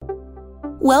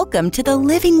Welcome to the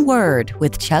Living Word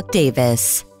with Chuck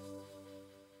Davis.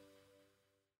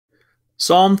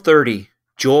 Psalm 30,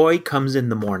 Joy Comes in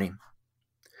the Morning.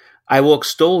 I will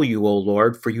extol you, O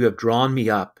Lord, for you have drawn me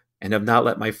up and have not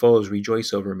let my foes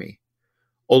rejoice over me.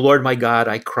 O Lord my God,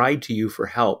 I cried to you for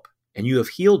help, and you have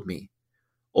healed me.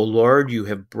 O Lord, you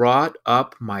have brought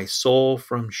up my soul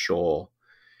from Sheol.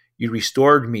 You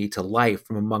restored me to life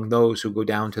from among those who go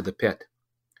down to the pit.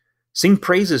 Sing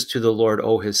praises to the Lord,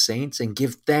 O his saints, and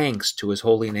give thanks to his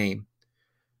holy name.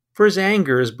 For his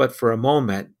anger is but for a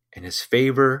moment, and his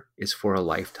favor is for a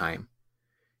lifetime.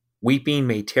 Weeping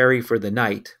may tarry for the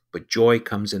night, but joy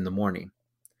comes in the morning.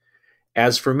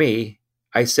 As for me,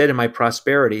 I said in my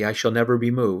prosperity, I shall never be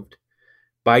moved.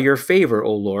 By your favor,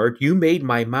 O Lord, you made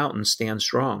my mountain stand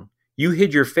strong. You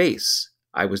hid your face.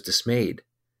 I was dismayed.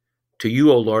 To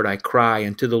you, O Lord, I cry,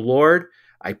 and to the Lord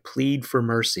I plead for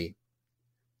mercy.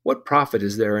 What profit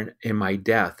is there in my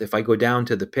death if I go down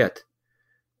to the pit?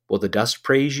 Will the dust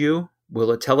praise you? Will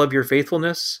it tell of your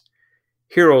faithfulness?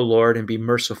 Hear, O Lord, and be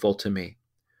merciful to me.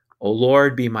 O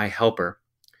Lord, be my helper.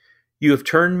 You have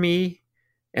turned me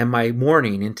and my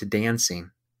mourning into dancing.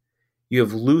 You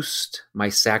have loosed my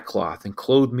sackcloth and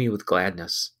clothed me with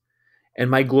gladness.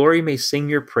 And my glory may sing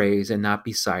your praise and not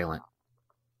be silent.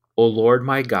 O Lord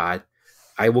my God,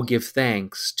 I will give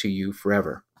thanks to you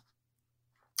forever.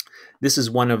 This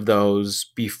is one of those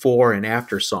before and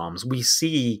after Psalms. We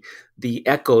see the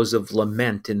echoes of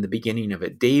lament in the beginning of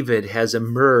it. David has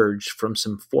emerged from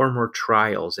some former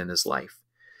trials in his life.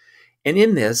 And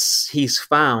in this, he's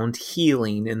found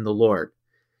healing in the Lord.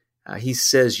 He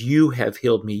says, you have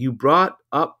healed me. You brought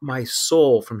up my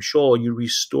soul from Sheol. You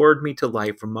restored me to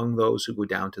life among those who go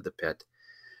down to the pit.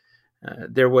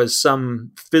 There was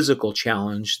some physical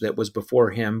challenge that was before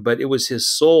him, but it was his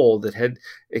soul that had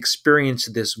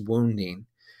experienced this wounding.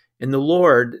 And the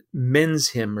Lord mends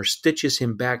him or stitches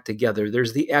him back together.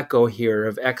 There's the echo here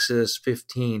of Exodus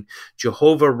 15,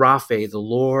 Jehovah Rapha, the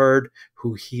Lord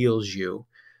who heals you.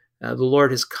 The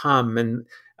Lord has come, and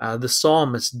the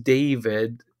psalmist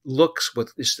David looks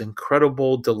with this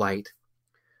incredible delight.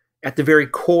 At the very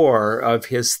core of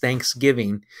his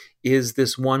thanksgiving is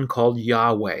this one called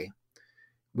Yahweh.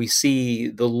 We see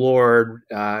the Lord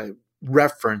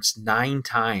referenced 9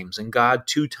 times and God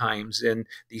 2 times in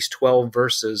these 12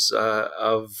 verses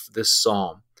of this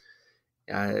psalm.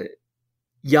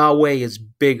 Yahweh is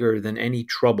bigger than any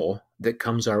trouble that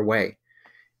comes our way.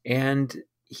 And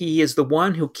he is the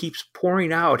one who keeps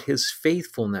pouring out his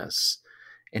faithfulness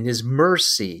and his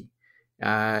mercy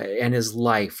and his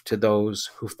life to those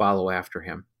who follow after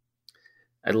him.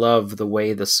 I love the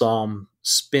way the psalm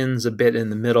spins a bit in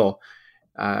the middle.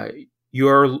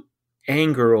 Your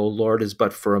anger, O Lord, is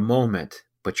but for a moment,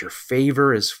 but your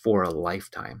favor is for a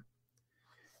lifetime.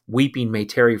 Weeping may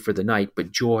tarry for the night,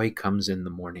 but joy comes in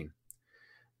the morning.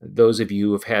 Those of you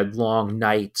who have had long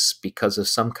nights because of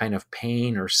some kind of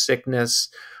pain or sickness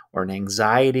or an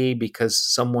anxiety because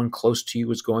someone close to you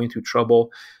is going through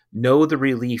trouble, know the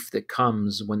relief that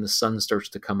comes when the sun starts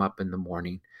to come up in the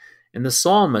morning. And the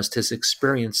psalmist has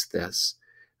experienced this.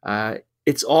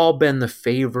 It's all been the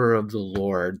favor of the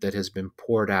Lord that has been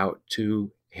poured out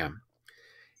to him.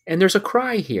 And there's a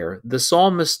cry here. The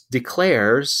psalmist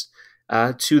declares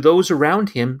to those around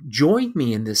him, join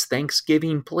me in this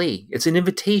thanksgiving plea. It's an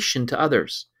invitation to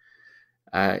others.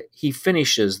 He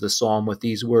finishes the psalm with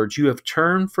these words, you have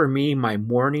turned for me my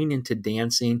mourning into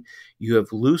dancing. You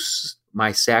have loosed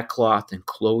my sackcloth and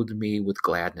clothed me with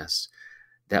gladness,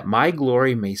 that my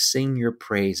glory may sing your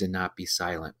praise and not be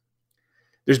silent.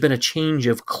 There's been a change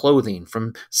of clothing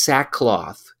from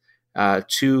sackcloth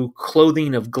to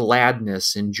clothing of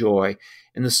gladness and joy.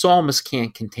 And the psalmist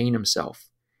can't contain himself.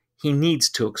 He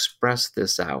needs to express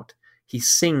this out. He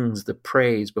sings the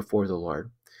praise before the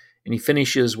Lord. And he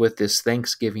finishes with this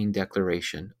thanksgiving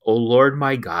declaration, O Lord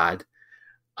my God,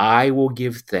 I will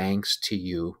give thanks to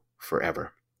you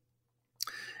forever.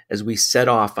 As we set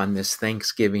off on this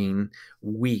Thanksgiving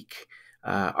week,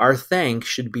 our thanks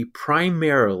should be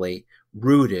primarily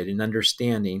rooted in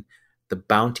understanding the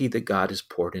bounty that God has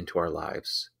poured into our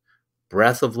lives.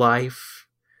 Breath of life,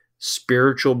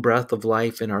 spiritual breath of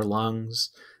life in our lungs,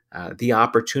 the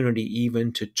opportunity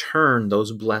even to turn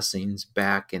those blessings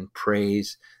back in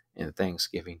praise and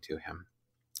thanksgiving to him.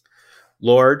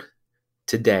 Lord,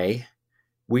 today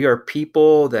we are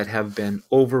people that have been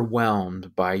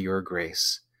overwhelmed by your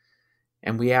grace.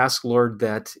 And we ask, Lord,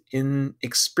 that in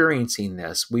experiencing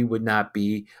this, we would not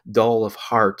be dull of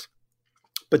heart,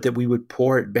 but that we would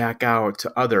pour it back out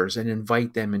to others and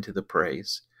invite them into the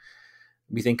praise.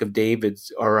 We think of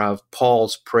David's or of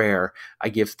Paul's prayer. I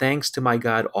give thanks to my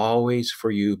God always for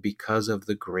you because of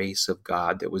the grace of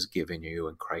God that was given you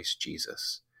in Christ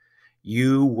Jesus.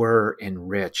 You were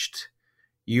enriched.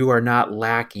 You are not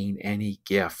lacking any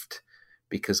gift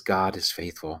because God is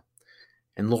faithful.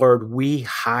 And Lord, we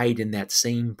hide in that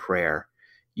same prayer.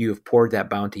 You have poured that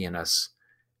bounty in us.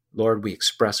 Lord, we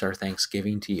express our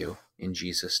thanksgiving to you in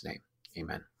Jesus' name.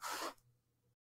 Amen.